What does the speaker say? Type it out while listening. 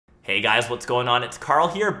Hey guys, what's going on? It's Karl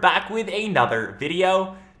here, back with another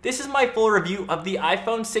video. This is my full review of the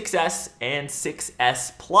iPhone 6s and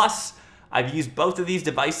 6s Plus. I've used both of these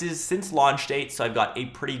devices since launch date, so I've got a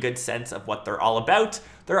pretty good sense of what they're all about.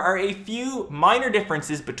 There are a few minor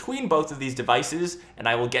differences between both of these devices, and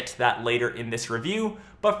I will get to that later in this review.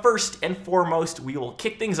 But first and foremost, we will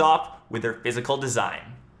kick things off with their physical design.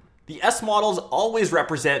 The S models always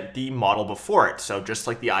represent the model before it, so just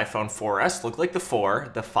like the iPhone 4S looked like the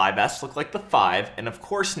 4, the 5S looked like the 5, and of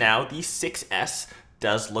course now the 6S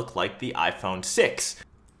does look like the iPhone 6.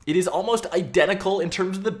 It is almost identical in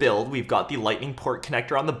terms of the build. We've got the lightning port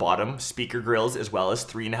connector on the bottom, speaker grills, as well as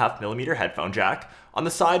 3.5mm headphone jack. On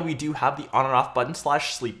the side, we do have the on and off button /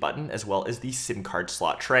 sleep button, as well as the SIM card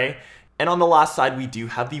slot tray. And on the last side, we do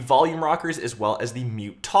have the volume rockers, as well as the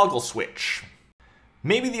mute toggle switch.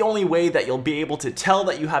 Maybe the only way that you'll be able to tell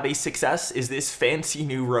that you have a 6S is this fancy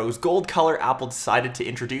new rose gold color Apple decided to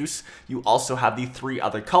introduce. You also have the three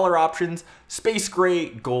other color options, space gray,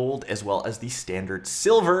 gold, as well as the standard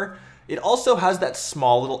silver. It also has that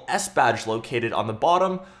small little S badge located on the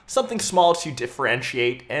bottom, something small to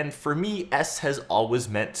differentiate, and for me, S has always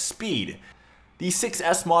meant speed. The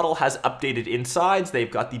 6S model has updated insides. They've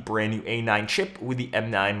got the brand new A9 chip with the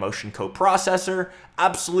M9 Motion coprocessor.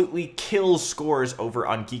 Absolutely kills scores over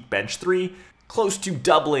on Geekbench 3, close to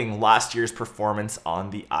doubling last year's performance on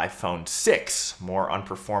the iPhone 6. More on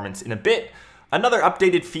performance in a bit. Another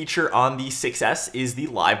updated feature on the 6S is the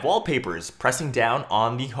live wallpapers. Pressing down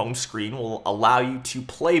on the home screen will allow you to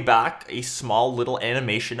play back a small little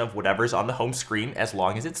animation of whatever's on the home screen as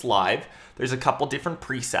long as it's live. There's a couple different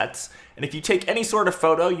presets, and if you take any sort of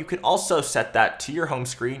photo, you can also set that to your home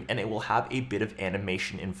screen and it will have a bit of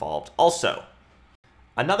animation involved also.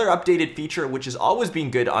 Another updated feature which has always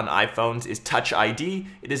been good on iPhones is Touch ID.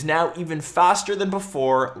 It is now even faster than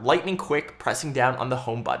before. Lightning quick, pressing down on the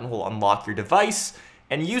home button will unlock your device,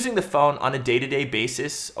 and using the phone on a day-to-day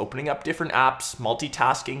basis, opening up different apps,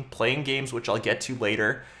 multitasking, playing games, which I'll get to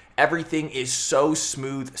later, everything is so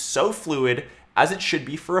smooth, so fluid, as it should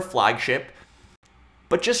be for a flagship.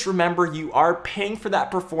 But just remember, you are paying for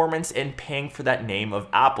that performance and paying for that name of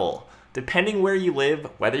Apple. Depending where you live,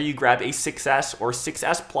 whether you grab a 6S or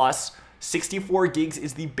 6S Plus, 64 gigs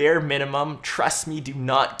is the bare minimum. Trust me, do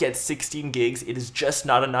not get 16 gigs. It is just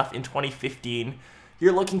not enough in 2015.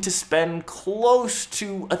 You're looking to spend close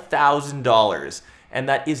to $1,000, and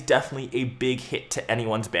that is definitely a big hit to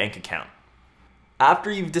anyone's bank account.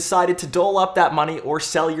 After you've decided to dole up that money or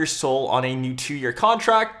sell your soul on a new 2-year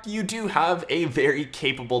contract, you do have a very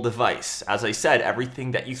capable device. As I said,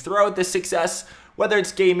 everything that you throw at the 6S, whether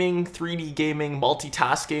it's gaming, 3D gaming,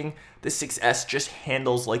 multitasking, the 6S just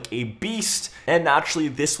handles like a beast, and naturally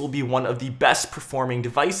this will be one of the best performing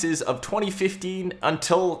devices of 2015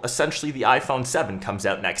 until essentially the iPhone 7 comes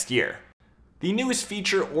out next year. The newest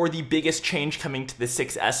feature or the biggest change coming to the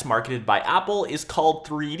 6S marketed by Apple is called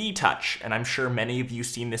 3D Touch, and I'm sure many of you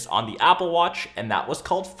seen this on the Apple Watch, and that was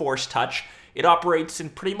called Force Touch. It operates in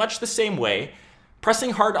pretty much the same way.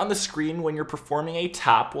 Pressing hard on the screen when you're performing a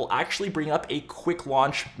tap will actually bring up a quick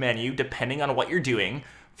launch menu depending on what you're doing.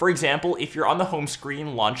 For example, if you're on the home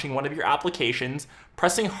screen launching one of your applications,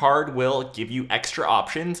 pressing hard will give you extra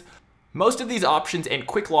options. Most of these options and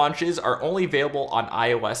quick launches are only available on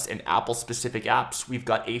iOS and Apple specific apps. We've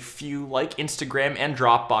got a few like Instagram and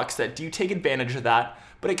Dropbox that do take advantage of that,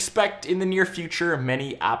 but expect in the near future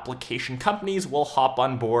many application companies will hop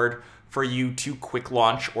on board for you to quick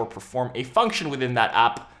launch or perform a function within that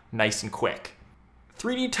app nice and quick.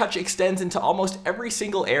 3D Touch extends into almost every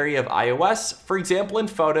single area of iOS. For example, in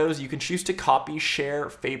Photos, you can choose to copy, share,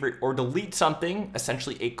 favorite, or delete something,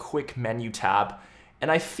 essentially a quick menu tab.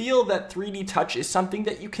 And I feel that 3D Touch is something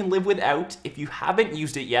that you can live without if you haven't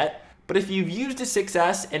used it yet. But if you've used a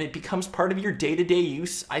 6S and it becomes part of your day-to-day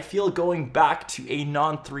use, I feel going back to a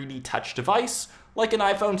non-3D Touch device, like an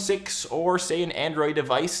iPhone 6 or say an Android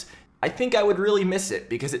device, I think I would really miss it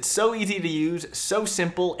because it's so easy to use, so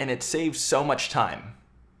simple, and it saves so much time.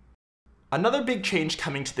 Another big change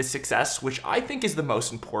coming to the 6S, which I think is the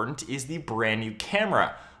most important, is the brand new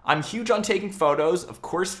camera. I'm huge on taking photos, of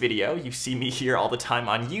course video, you see me here all the time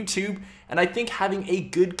on YouTube, and I think having a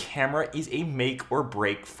good camera is a make or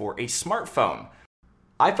break for a smartphone.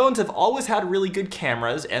 iPhones have always had really good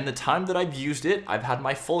cameras, and the time that I've used it, I've had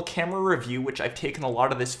my full camera review, which I've taken a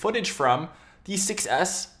lot of this footage from. The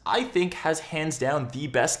 6S, I think, has hands down the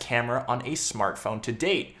best camera on a smartphone to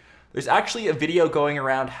date. There's actually a video going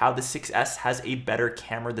around how the 6S has a better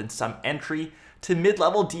camera than some entry to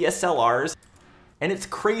mid-level DSLRs, and it's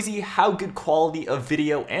crazy how good quality of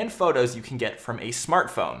video and photos you can get from a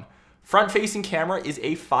smartphone. Front-facing camera is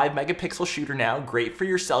a 5 megapixel shooter now, great for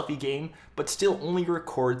your selfie game, but still only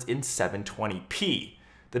records in 720p.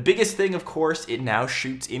 The biggest thing, of course, it now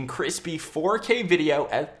shoots in crispy 4K video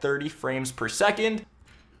at 30 frames per second.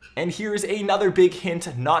 And here's another big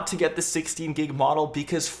hint not to get the 16 gig model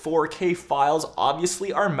because 4K files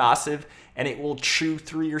obviously are massive and it will chew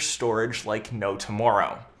through your storage like no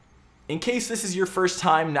tomorrow. In case this is your first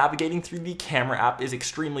time, navigating through the camera app is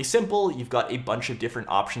extremely simple. You've got a bunch of different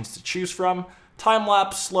options to choose from: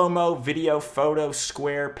 time-lapse, slow-mo, video, photo,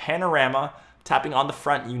 square, panorama. Tapping on the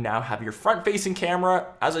front, you now have your front-facing camera.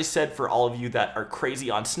 As I said, for all of you that are crazy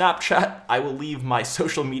on Snapchat, I will leave my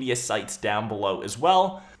social media sites down below as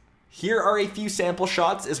well. Here are a few sample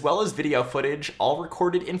shots as well as video footage, all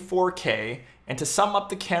recorded in 4K. And to sum up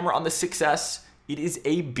the camera on the 6S, it is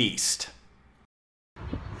a beast.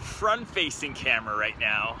 Front-facing camera right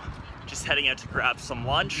now. Just heading out to grab some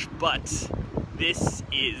lunch, but this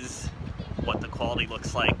is what the quality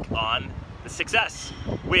looks like on the 6S.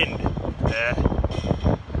 Wind.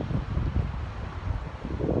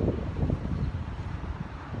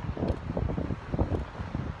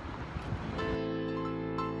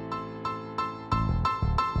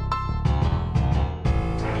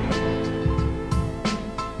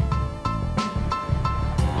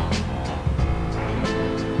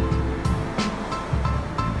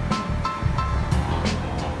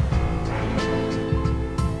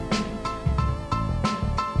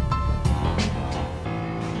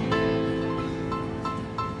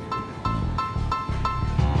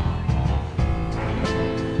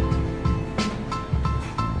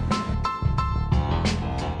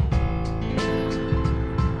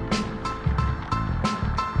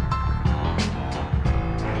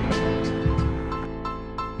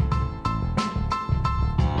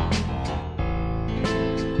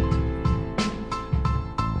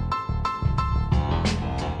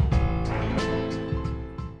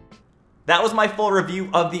 That was my full review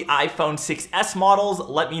of the iPhone 6S models.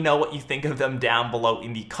 Let me know what you think of them down below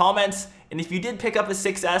in the comments. And if you did pick up a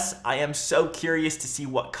 6S, I am so curious to see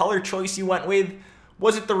what color choice you went with.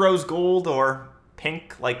 Was it the rose gold or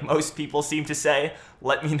pink, like most people seem to say?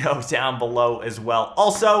 Let me know down below as well.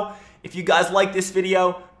 Also, if you guys like this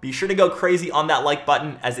video, be sure to go crazy on that like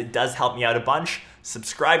button as it does help me out a bunch.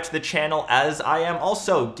 Subscribe to the channel as I am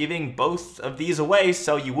also giving both of these away,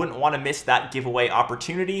 so you wouldn't want to miss that giveaway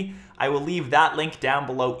opportunity. I will leave that link down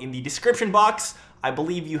below in the description box. I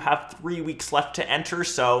believe you have 3 weeks left to enter,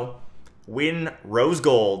 so win rose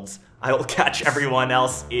golds. I will catch everyone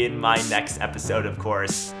else in my next episode, of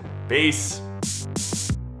course. Peace.